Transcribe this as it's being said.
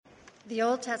The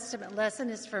Old Testament lesson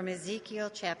is from Ezekiel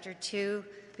chapter 2,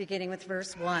 beginning with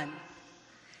verse 1.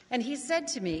 And he said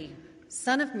to me,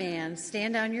 Son of man,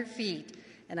 stand on your feet,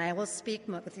 and I will speak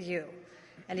with you.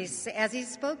 And as he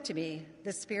spoke to me,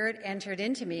 the Spirit entered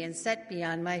into me and set me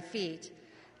on my feet.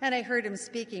 And I heard him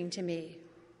speaking to me.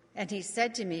 And he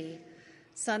said to me,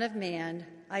 Son of man,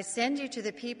 I send you to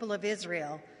the people of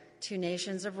Israel, to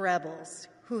nations of rebels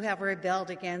who have rebelled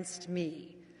against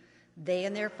me. They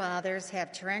and their fathers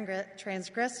have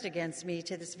transgressed against me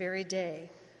to this very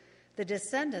day. The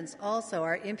descendants also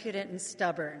are impudent and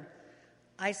stubborn.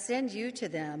 I send you to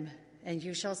them, and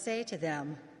you shall say to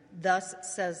them, Thus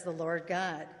says the Lord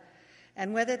God.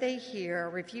 And whether they hear or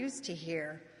refuse to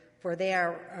hear, for they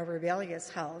are a rebellious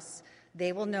house,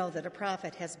 they will know that a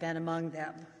prophet has been among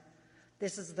them.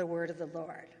 This is the word of the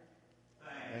Lord.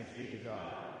 Thanks be to God.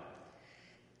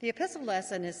 The epistle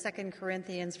lesson is 2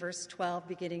 Corinthians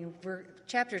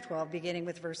chapter 12, beginning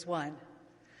with verse 1.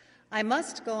 I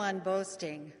must go on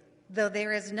boasting, though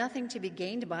there is nothing to be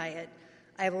gained by it.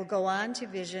 I will go on to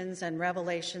visions and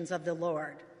revelations of the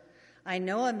Lord. I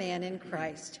know a man in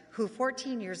Christ who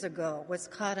 14 years ago was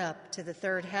caught up to the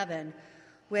third heaven,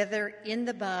 whether in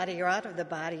the body or out of the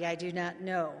body, I do not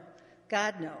know.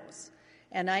 God knows.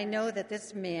 And I know that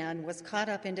this man was caught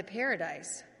up into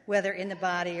paradise, whether in the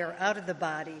body or out of the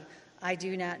body, I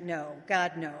do not know.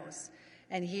 God knows.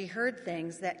 And he heard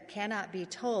things that cannot be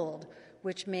told,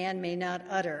 which man may not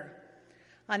utter.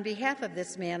 On behalf of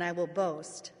this man I will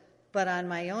boast, but on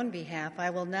my own behalf I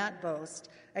will not boast,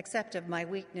 except of my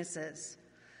weaknesses.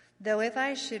 Though if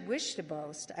I should wish to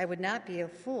boast, I would not be a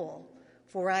fool,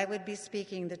 for I would be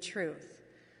speaking the truth.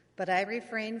 But I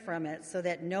refrain from it, so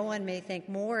that no one may think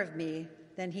more of me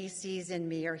than he sees in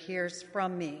me or hears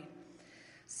from me.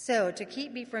 So, to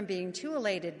keep me from being too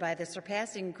elated by the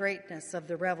surpassing greatness of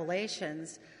the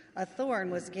revelations, a thorn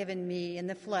was given me in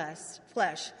the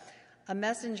flesh, a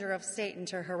messenger of Satan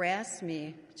to harass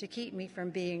me, to keep me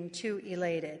from being too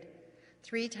elated.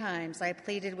 3 times I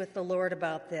pleaded with the Lord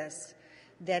about this,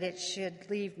 that it should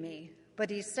leave me. But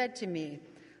he said to me,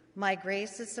 My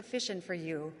grace is sufficient for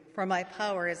you, for my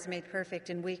power is made perfect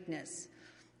in weakness.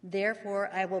 Therefore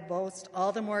I will boast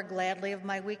all the more gladly of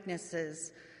my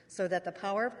weaknesses, so that the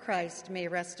power of Christ may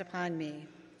rest upon me.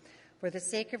 For the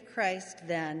sake of Christ,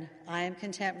 then, I am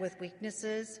content with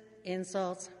weaknesses,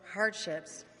 insults,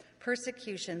 hardships,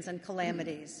 persecutions, and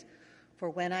calamities. For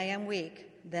when I am weak,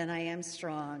 then I am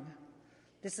strong.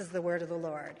 This is the word of the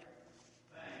Lord.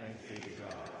 Thanks be to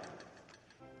God.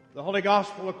 The Holy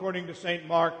Gospel according to St.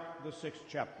 Mark, the 6th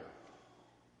chapter.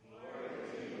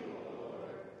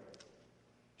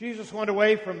 Jesus went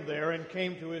away from there and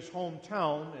came to his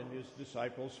hometown, and his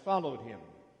disciples followed him.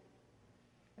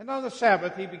 And on the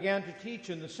Sabbath he began to teach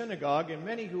in the synagogue, and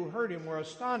many who heard him were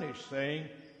astonished, saying,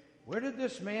 Where did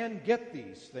this man get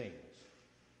these things?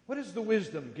 What is the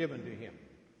wisdom given to him?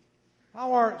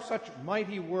 How are such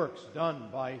mighty works done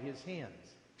by his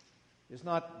hands? Is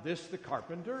not this the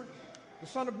carpenter, the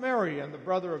son of Mary, and the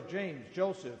brother of James,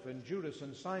 Joseph, and Judas,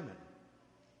 and Simon?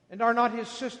 And are not his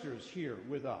sisters here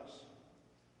with us?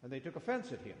 And they took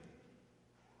offense at him.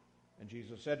 And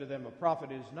Jesus said to them, A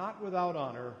prophet is not without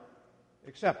honor,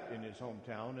 except in his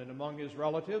hometown, and among his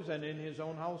relatives, and in his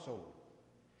own household.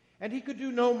 And he could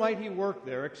do no mighty work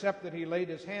there, except that he laid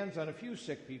his hands on a few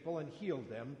sick people and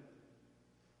healed them.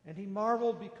 And he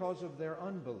marveled because of their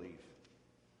unbelief.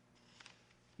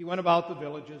 He went about the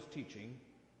villages teaching,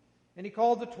 and he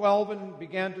called the 12 and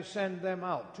began to send them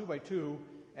out, 2 by 2,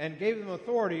 and gave them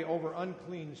authority over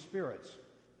unclean spirits.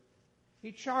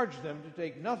 He charged them to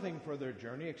take nothing for their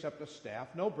journey except a staff,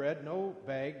 no bread, no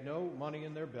bag, no money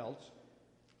in their belts,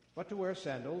 but to wear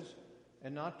sandals,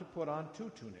 and not to put on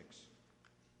 2 tunics.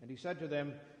 And he said to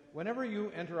them, Whenever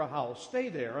you enter a house, stay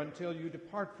there until you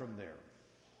depart from there.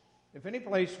 If any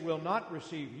place will not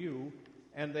receive you,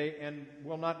 and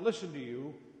will not listen to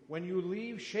you, when you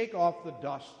leave, shake off the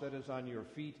dust that is on your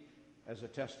feet as a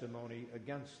testimony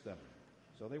against them.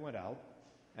 So they went out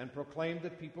and proclaimed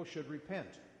that people should repent.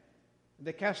 And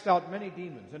they cast out many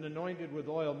demons and anointed with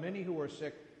oil many who were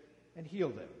sick and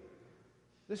healed them.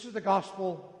 This is the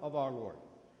gospel of our Lord.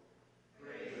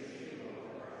 Praise to you,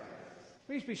 Lord.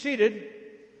 Please be seated,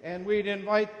 and we'd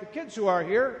invite the kids who are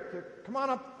here to come on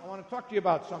up. I want to talk to you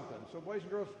about something. So boys and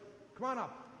girls, come on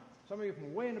up. Some of you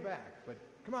from way in the back, but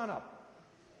come on up.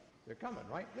 They're coming,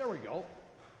 right? There we go.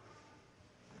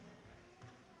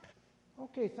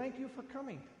 Okay, thank you for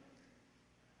coming.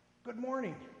 Good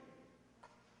morning.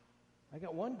 I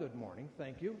got one good morning,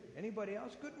 thank you. Anybody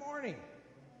else? Good morning.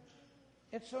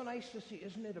 It's so nice to see.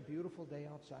 Isn't it a beautiful day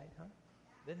outside, huh?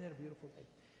 Isn't it a beautiful day?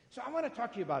 So I want to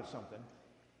talk to you about something.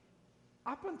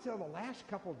 Up until the last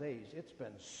couple days, it's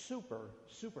been super,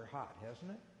 super hot,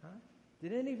 hasn't it? Huh?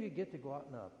 Did any of you get to go out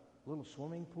in a little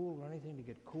swimming pool or anything to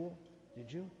get cool?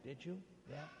 Did you?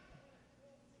 Yeah.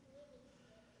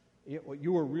 Well,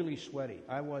 you were really sweaty.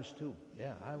 I was too.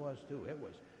 Yeah, I was too. It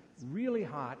was really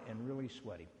hot and really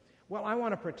sweaty. Well, I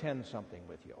want to pretend something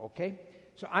with you, okay?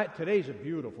 So today's a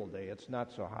beautiful day. It's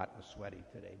not so hot and sweaty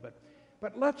today.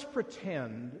 But let's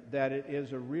pretend that it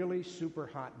is a really super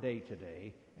hot day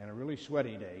today and a really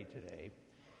sweaty day today.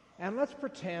 And let's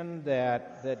pretend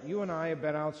that you and I have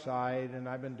been outside and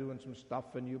I've been doing some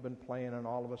stuff and you've been playing, and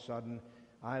all of a sudden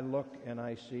I look and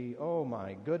I see, oh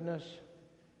my goodness,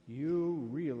 you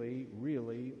really,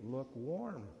 really look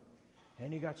warm.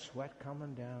 And you got sweat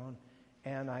coming down.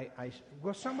 And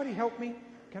will somebody help me?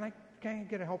 Can I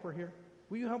get a helper here?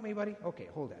 Will you help me, buddy? Okay,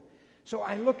 hold that. So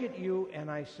I look at you and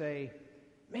I say,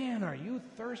 man, are you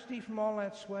thirsty from all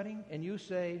that sweating? And you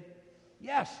say,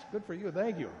 yes, good for you,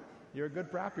 thank you. You're a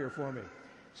good prop here for me.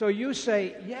 So you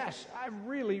say, yes, I'm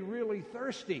really, really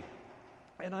thirsty.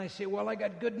 And I say, well, I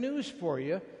got good news for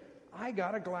you. I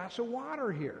got a glass of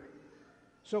water here.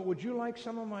 So would you like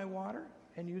some of my water?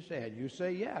 And you say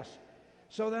yes.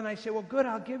 So then I say, well, good,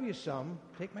 I'll give you some.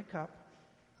 Take my cup.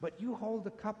 But you hold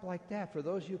the cup like that. For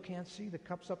those of you who can't see, the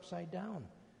cup's upside down.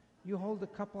 You hold the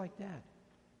cup like that.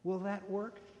 Will that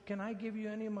work? Can I give you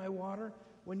any of my water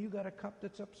when you got a cup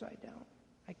that's upside down?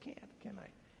 I can't, can I?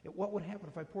 What would happen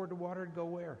if I poured the water? It'd go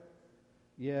where?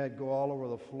 Yeah, it'd go all over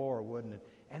the floor, wouldn't it?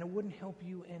 And it wouldn't help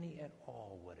you any at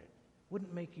all, would it?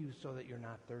 Wouldn't make you so that you're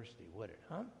not thirsty, would it,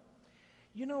 huh?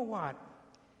 You know what?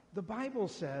 The Bible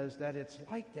says that it's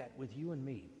like that with you and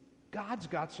me. God's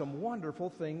got some wonderful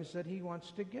things that he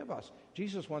wants to give us.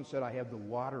 Jesus once said, I have the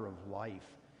water of life.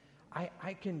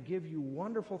 I can give you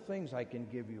wonderful things. I can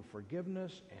give you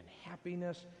forgiveness and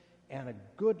happiness and a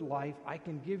good life. I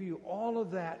can give you all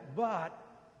of that, but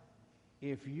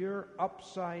if you're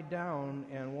upside down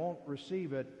and won't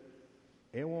receive it,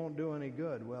 it won't do any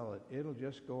good. Well, it'll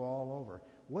just go all over.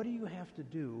 What do you have to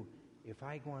do if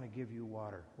I want to give you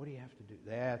water? What do you have to do?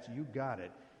 You got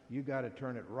it. You got to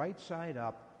turn it right side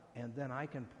up, and then I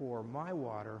can pour my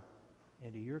water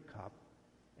into your cup,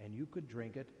 and you could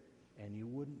drink it, and you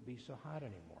wouldn't be so hot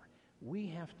anymore. We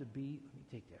have to be, let me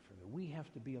take that from you, we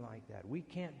have to be like that. We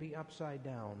can't be upside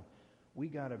down. We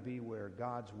got to be where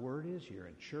God's Word is, here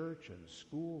in church and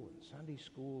school and Sunday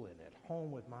school and at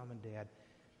home with mom and dad,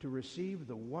 to receive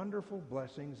the wonderful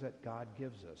blessings that God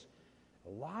gives us. A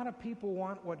lot of people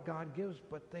want what God gives,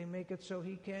 but they make it so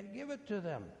he can't give it to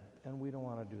them. And we don't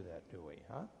want to do that, do we,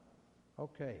 huh?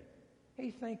 Okay. Hey,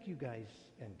 thank you guys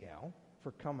and gal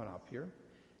for coming up here.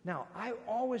 Now, I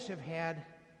always have had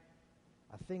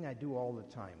a thing I do all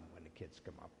the time when the kids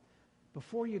come up.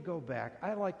 Before you go back,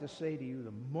 I like to say to you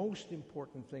the most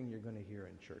important thing you're going to hear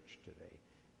in church today,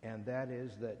 and that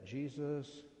is that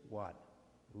Jesus, what?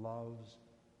 Loves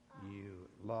you.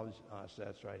 Loves us.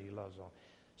 That's right. He loves all.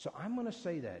 So I'm going to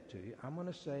say that to you. I'm going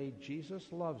to say Jesus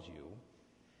loves you,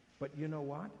 but you know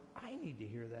what? I need to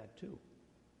hear that too.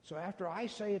 So after I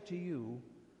say it to you,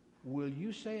 will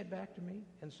you say it back to me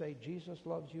and say, Jesus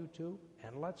loves you too?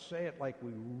 And let's say it like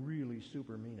we really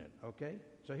super mean it, okay?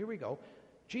 So here we go.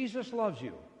 Jesus loves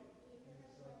you.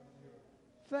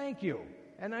 Thank you.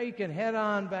 And now you can head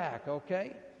on back,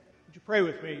 okay? Would you pray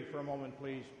with me for a moment,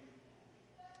 please?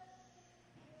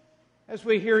 As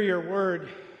we hear your word,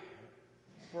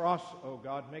 for us, oh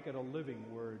God, make it a living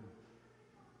word.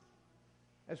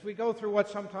 As we go through what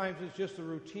sometimes is just the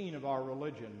routine of our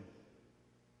religion,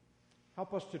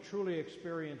 help us to truly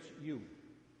experience you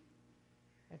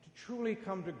and to truly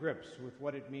come to grips with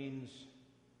what it means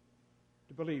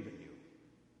to believe in you.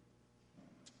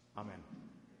 Amen.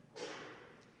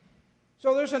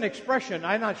 So there's an expression,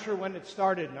 I'm not sure when it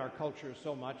started in our culture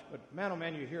so much, but man, oh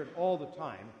man, you hear it all the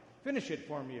time. Finish it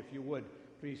for me if you would,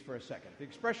 please, for a second. The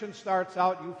expression starts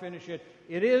out, you finish it.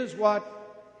 It is what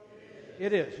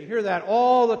it is. You hear that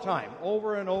all the time,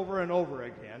 over and over and over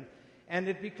again. And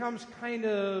it becomes kind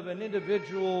of an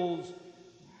individual's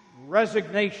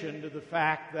resignation to the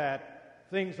fact that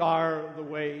things are the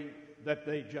way that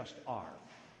they just are.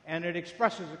 And it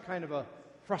expresses a kind of a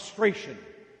frustration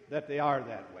that they are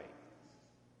that way.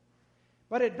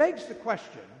 But it begs the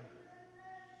question,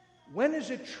 when is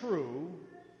it true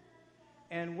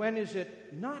and when is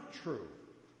it not true?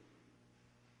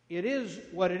 It is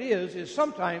what it is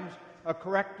sometimes a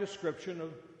correct description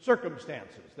of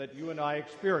circumstances that you and I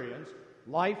experience.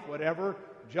 Life, whatever,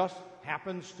 just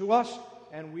happens to us,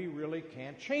 and we really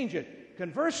can't change it.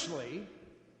 Conversely,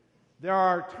 there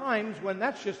are times when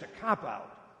that's just a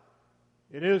cop-out.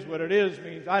 It is what it is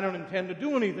means I don't intend to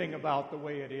do anything about the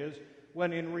way it is,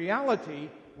 when in reality,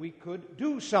 we could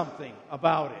do something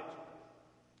about it.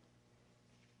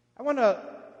 I want to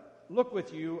look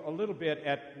with you a little bit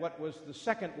at what was the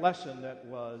second lesson that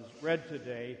was read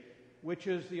today, which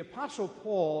is the Apostle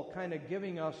Paul kind of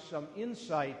giving us some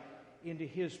insight into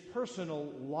his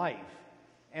personal life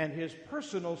and his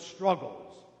personal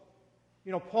struggles.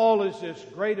 You know, Paul is this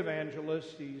great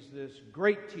evangelist. He's this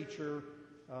great teacher,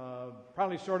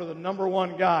 probably sort of the number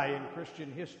one guy in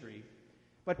Christian history.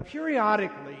 But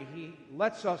periodically, he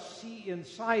lets us see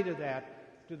inside of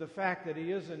that to the fact that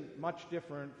he isn't much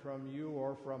different from you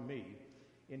or from me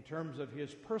in terms of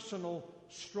his personal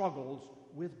struggles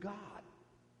with God.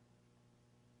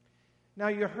 Now,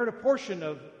 you heard a portion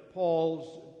of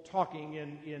Paul's talking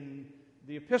in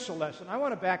the epistle lesson. I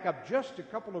want to back up just a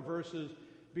couple of verses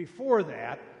before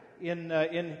that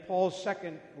in Paul's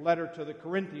second letter to the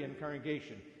Corinthian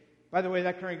congregation. By the way,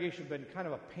 that congregation had been kind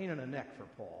of a pain in the neck for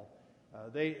Paul.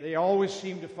 They always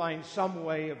seemed to find some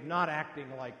way of not acting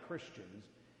like Christians,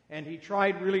 and he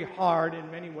tried really hard in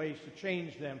many ways to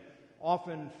change them,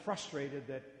 often frustrated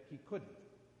that he couldn't.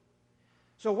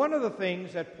 So one of the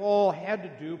things that Paul had to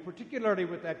do, particularly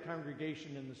with that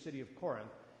congregation in the city of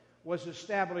Corinth, was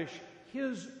establish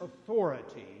his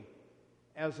authority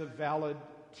as a valid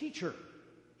teacher.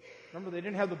 Remember, they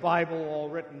didn't have the Bible all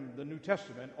written, the New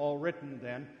Testament all written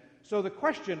then. So the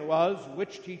question was,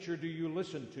 which teacher do you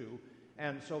listen to?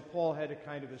 And so Paul had to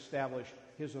kind of establish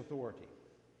his authority.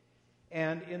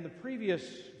 And in the previous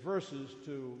verses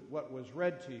to what was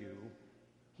read to you,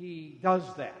 he does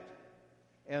that.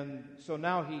 And so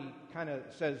now he kind of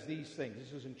says these things.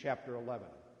 This is in chapter 11.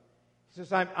 He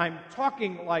says, I'm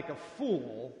talking like a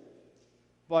fool,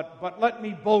 but let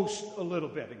me boast a little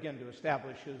bit, again, to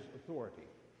establish his authority.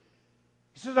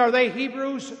 He says, are they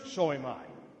Hebrews? So am I.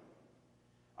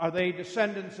 Are they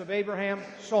descendants of Abraham?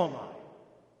 So am I.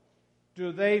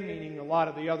 Do they, meaning a lot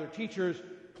of the other teachers,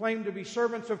 claim to be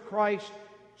servants of Christ?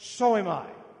 So am I.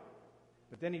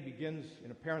 But then he begins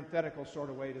in a parenthetical sort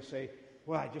of way to say,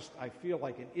 well, I feel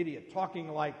like an idiot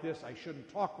talking like this. I shouldn't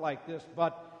talk like this,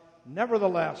 but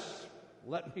nevertheless,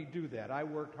 let me do that. I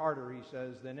worked harder, he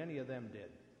says, than any of them did.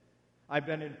 I've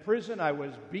been in prison. I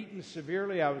was beaten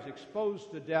severely. I was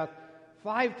exposed to death.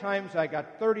 5 times I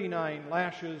got 39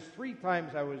 lashes. 3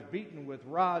 times I was beaten with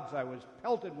rods. I was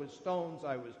pelted with stones.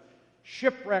 I was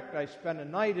shipwrecked. I spent a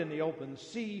night in the open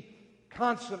sea,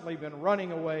 constantly been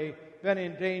running away, been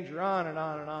in danger, on and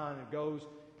on and on it goes.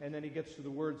 And then he gets to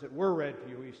the words that were read to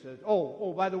you. He says,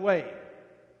 oh, by the way,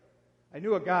 I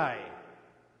knew a guy,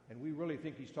 and we really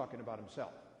think he's talking about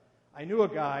himself. I knew a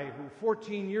guy who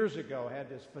 14 years ago had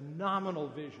this phenomenal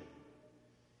vision.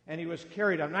 And he was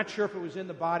carried, I'm not sure if it was in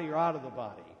the body or out of the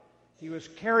body. He was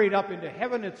carried up into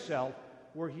heaven itself,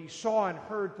 where he saw and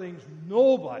heard things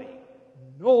nobody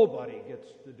gets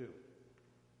to do.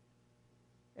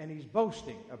 And he's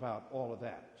boasting about all of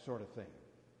that sort of thing.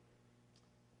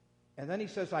 And then he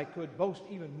says, I could boast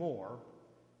even more,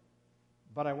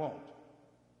 but I won't.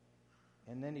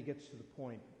 And then he gets to the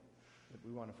point that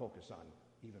we want to focus on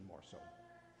even more so.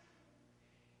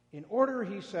 In order,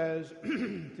 he says,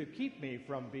 to keep me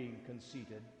from being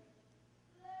conceited,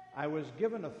 I was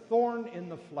given a thorn in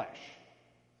the flesh,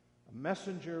 a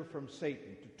messenger from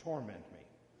Satan to torment me.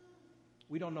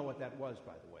 We don't know what that was,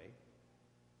 by the way.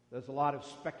 There's a lot of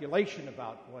speculation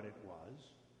about what it was,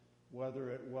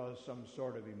 whether it was some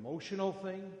sort of emotional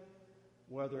thing,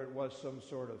 whether it was some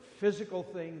sort of physical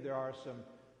thing. There are some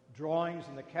drawings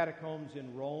in the catacombs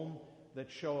in Rome that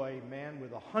show a man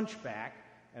with a hunchback,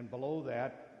 and below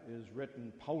that is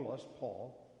written Paulus,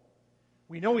 Paul.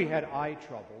 We know he had eye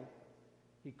trouble.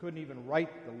 He couldn't even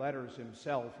write the letters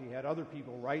himself. He had other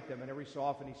people write them, and every so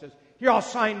often he says, here, I'll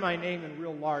sign my name in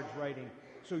real large writing,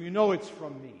 so you know it's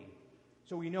from me.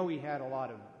 So we know he had a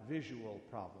lot of visual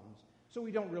problems. So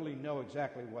we don't really know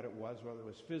exactly what it was, whether it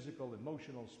was physical,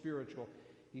 emotional, spiritual.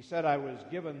 He said, I was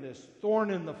given this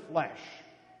thorn in the flesh.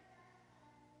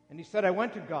 And he said, I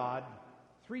went to God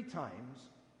 3 times,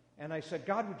 and I said,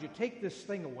 God, would you take this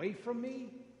thing away from me?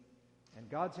 And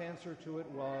God's answer to it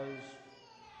was,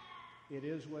 it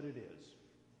is what it is.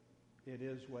 It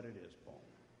is what it is, Paul.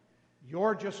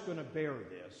 You're just going to bear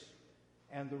this,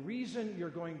 and the reason you're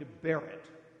going to bear it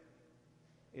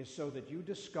is so that you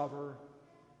discover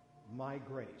my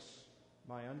grace,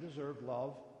 my undeserved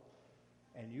love,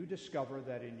 and you discover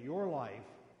that in your life,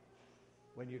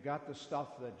 when you got the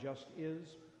stuff that just is,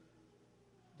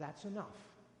 that's enough.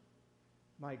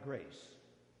 My grace.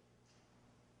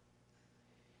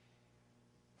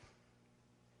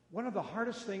 One of the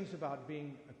hardest things about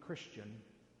being a Christian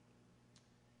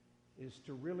is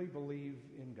to really believe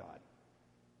in God.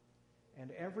 And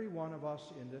every one of us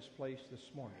in this place this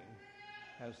morning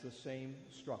has the same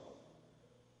struggle.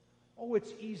 Oh,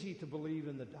 it's easy to believe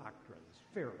in the doctrines,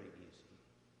 fairly easy.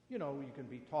 You know, you can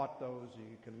be taught those, and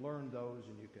you can learn those,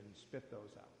 and you can spit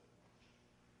those out.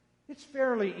 It's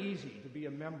fairly easy to be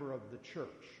a member of the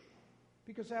church,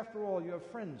 because after all, you have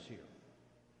friends here.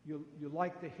 You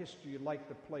like the history, you like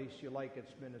the place, you like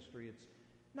its ministry. It's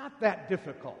not that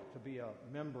difficult to be a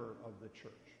member of the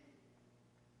church.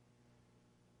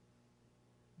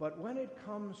 But when it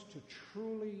comes to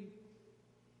truly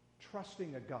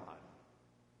trusting a God,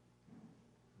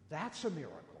 that's a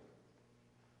miracle.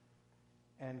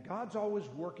 And God's always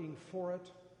working for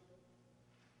it,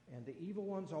 and the evil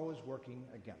one's always working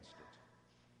against it.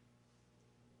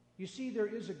 You see, there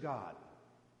is a God.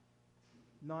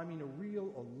 No, I mean a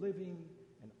real, a living,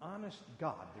 an honest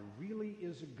God. There really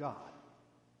is a God.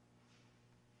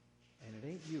 And it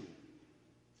ain't you.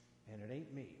 And it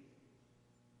ain't me.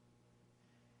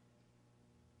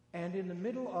 And in the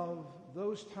middle of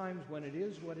those times when it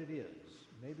is what it is,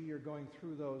 maybe you're going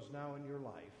through those now in your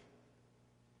life,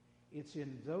 it's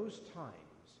in those times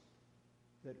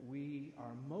that we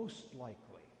are most likely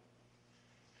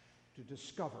to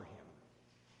discover him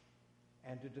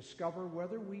and to discover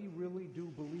whether we really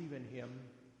do believe in him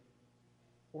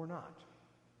or not.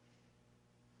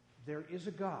 There is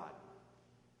a God,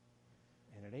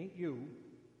 and it ain't you,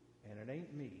 and it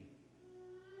ain't me,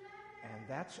 and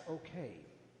that's okay.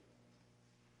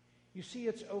 You see,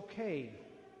 it's okay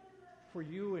for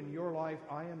you in your life,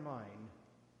 I in mine,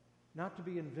 not to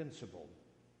be invincible.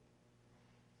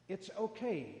 It's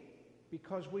okay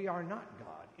because we are not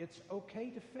God. It's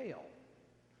okay to fail.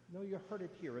 No, you heard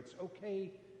it here. It's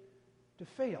okay to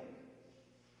fail.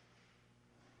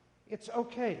 It's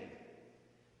okay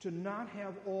to not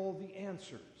have all the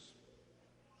answers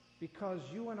because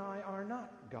you and I are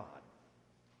not God.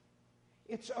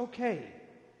 It's okay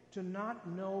to not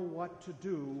know what to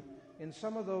do in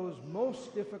some of those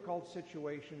most difficult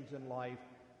situations in life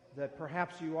that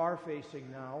perhaps you are facing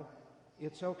now.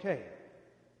 It's okay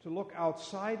to look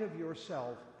outside of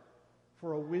yourself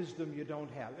for a wisdom you don't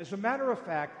have. As a matter of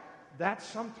fact, that's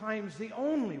sometimes the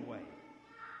only way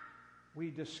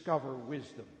we discover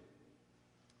wisdom.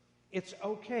 It's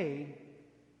okay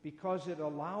because it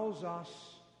allows us,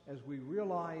 as we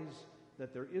realize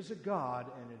that there is a God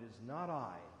and it is not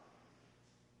I,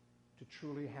 to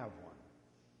truly have one.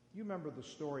 You remember the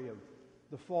story of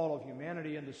the fall of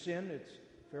humanity into sin. It's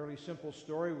a fairly simple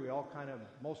story. We all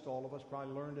most all of us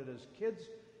probably learned it as kids.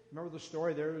 Remember the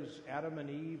story? There's Adam and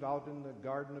Eve out in the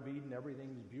Garden of Eden.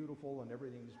 Everything's beautiful and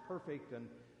everything's perfect.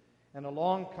 And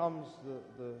along comes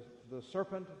the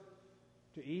serpent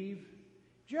to Eve.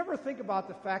 Did you ever think about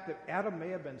the fact that Adam may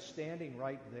have been standing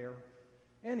right there?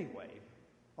 Anyway,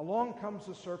 along comes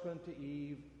the serpent to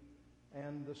Eve,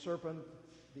 and the serpent,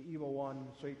 the evil one,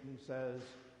 Satan, says,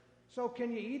 "So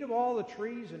can you eat of all the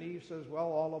trees?" And Eve says, "Well,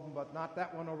 all of them, but not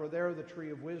that one over there, the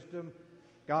tree of wisdom."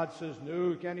 God says, "No,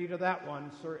 you can't eat of that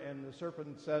one." And the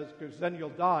serpent says, "Because then you'll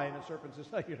die." And the serpent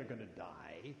says, "No, you're not going to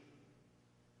die.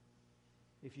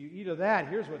 If you eat of that,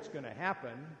 here's what's going to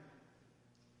happen.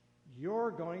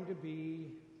 You're going to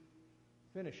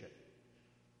finish it,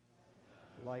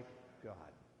 like God."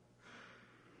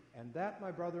 And that,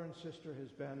 my brother and sister,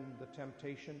 has been the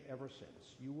temptation ever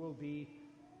since. You will be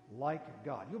like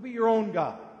God. You'll be your own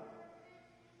God.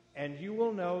 And you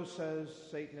will know, says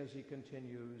Satan as he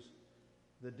continues,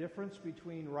 the difference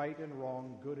between right and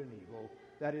wrong, good and evil.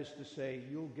 That is to say,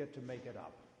 you'll get to make it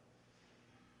up.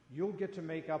 You'll get to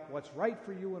make up what's right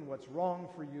for you and what's wrong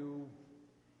for you.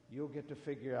 You'll get to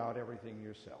figure out everything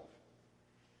yourself.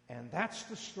 And that's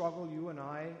the struggle you and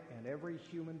I and every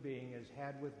human being has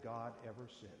had with God ever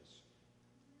since.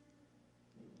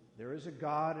 There is a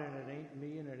God, and it ain't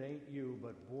me and it ain't you,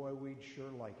 but boy, we'd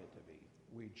sure like it to be.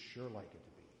 We'd sure like it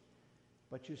to be.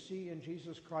 But you see, in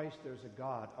Jesus Christ, there's a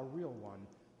God, a real one,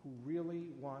 who really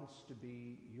wants to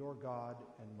be your God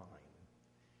and mine.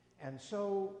 And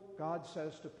so God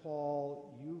says to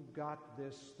Paul, "You've got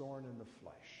this thorn in the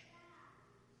flesh."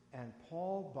 And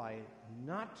Paul, by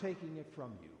not taking it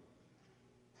from you,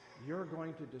 you're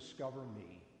going to discover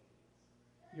me.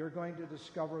 You're going to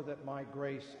discover that my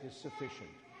grace is sufficient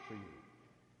for you.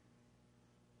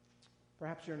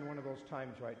 Perhaps you're in one of those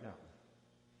times right now.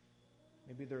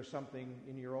 Maybe there's something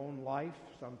in your own life,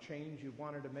 some change you've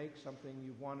wanted to make, something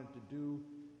you've wanted to do,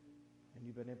 and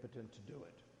you've been impotent to do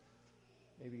it.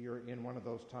 Maybe you're in one of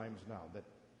those times now that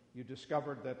you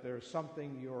discovered that there's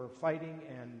something you're fighting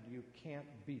and you can't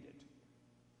beat it.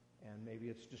 And maybe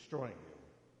it's destroying you.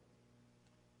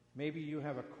 Maybe you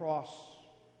have a cross,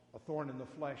 a thorn in the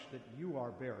flesh that you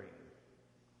are bearing.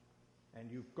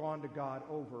 and you've gone to God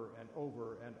over and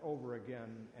over and over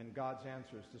again, and God's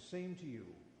answer is the same to you.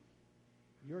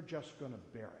 You're just going to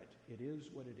bear it. It is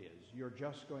what it is. You're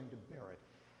just going to bear it.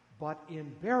 But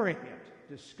in bearing it,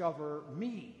 discover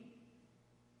me.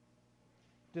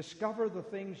 Discover the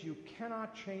things you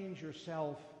cannot change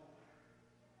yourself,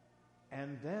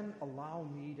 and then allow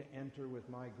me to enter with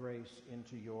my grace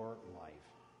into your life.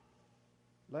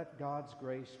 Let God's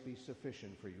grace be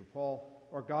sufficient for you.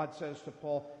 God says to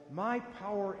Paul, my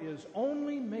power is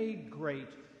only made great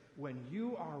when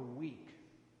you are weak.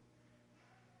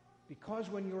 Because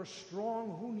when you're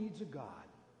strong, who needs a God?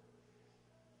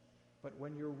 But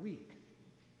when you're weak,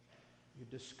 you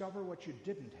discover what you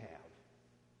didn't have.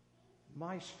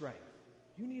 My strength.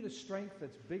 You need a strength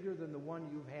that's bigger than the one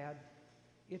you've had.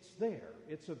 It's there.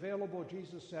 It's available.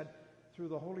 Jesus said, through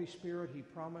the Holy Spirit, he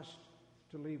promised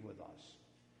to leave with us.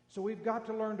 So we've got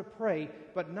to learn to pray,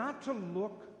 but not to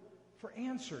look for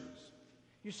answers.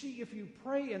 You see, if you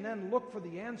pray and then look for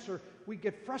the answer, we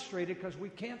get frustrated because we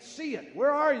can't see it.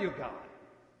 Where are you, God?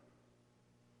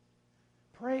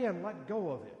 Pray and let go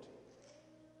of it.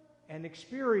 And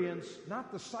experience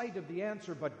not the sight of the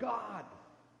answer, but God.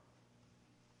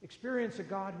 Experience a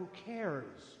God who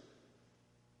cares.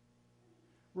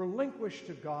 Relinquish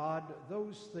to God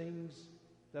those things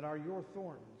that are your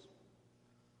thorns,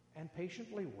 and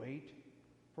patiently wait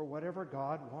for whatever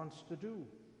God wants to do.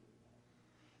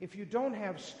 If you don't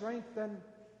have strength, then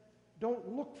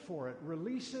don't look for it.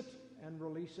 Release it and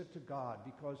release it to God,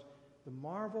 because the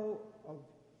marvel of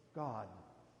God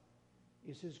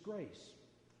is his grace,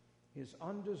 his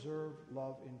undeserved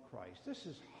love in Christ. This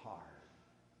is hard.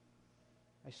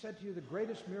 I said to you, the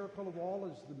greatest miracle of all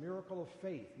is the miracle of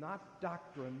faith, not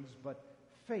doctrines, but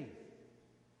faith.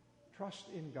 Trust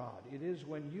in God. It is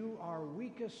when you are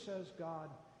weakest, says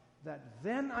God, that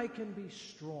then I can be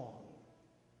strong.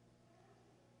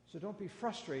 So don't be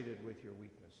frustrated with your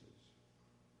weaknesses.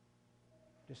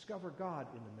 Discover God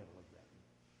in the middle of them.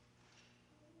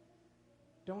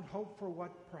 Don't hope for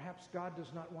what perhaps God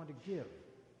does not want to give,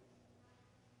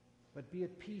 but be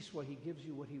at peace while he gives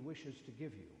you what he wishes to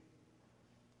give you.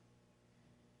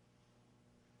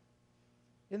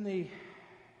 In the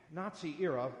Nazi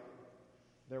era,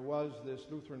 there was this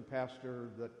Lutheran pastor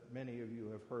that many of you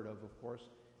have heard of course,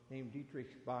 named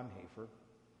Dietrich Bonhoeffer.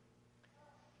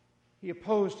 He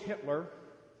opposed Hitler,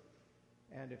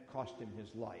 and it cost him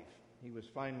his life. He was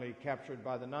finally captured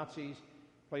by the Nazis,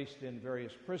 placed in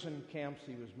various prison camps.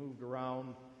 He was moved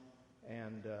around,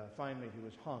 and finally he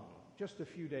was hung just a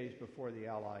few days before the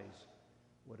Allies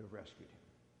would have rescued him.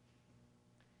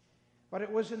 But it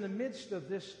was in the midst of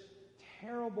this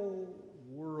terrible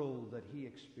world that he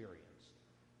experienced,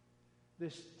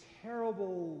 this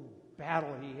terrible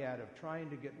battle he had of trying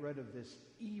to get rid of this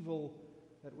evil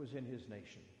that was in his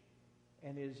nation,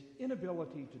 and his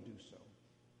inability to do so,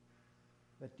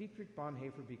 that Dietrich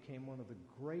Bonhoeffer became one of the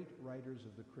great writers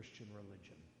of the Christian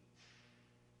religion.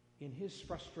 In his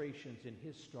frustrations, in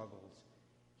his struggles,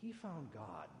 he found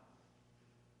God.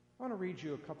 I want to read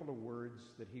you a couple of words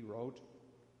that he wrote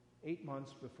 8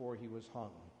 months before he was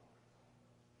hung.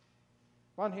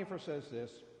 Bonhoeffer says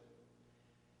this: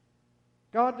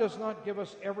 God does not give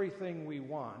us everything we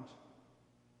want,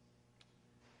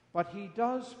 but he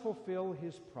does fulfill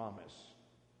his promise.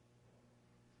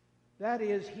 That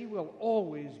is, he will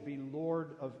always be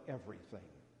Lord of everything.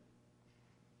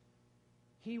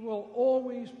 He will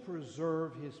always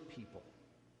preserve his people.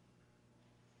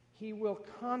 He will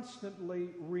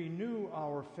constantly renew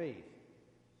our faith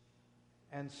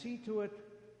and see to it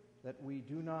that we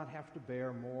do not have to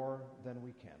bear more than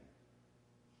we can.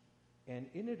 And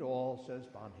in it all, says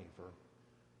Bonhoeffer,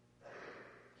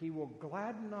 he will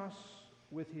gladden us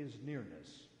with his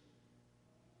nearness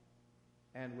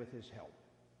and with his help.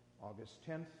 August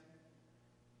 10th,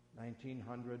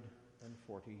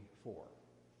 1944.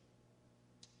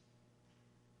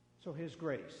 So his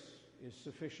grace is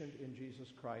sufficient in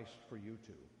Jesus Christ for you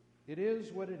too. It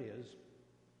is what it is.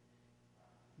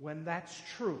 When that's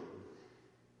true,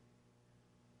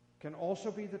 can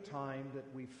also be the time that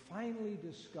we finally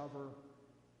discover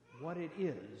what it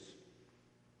is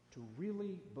to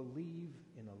really believe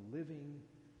in a living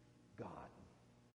God.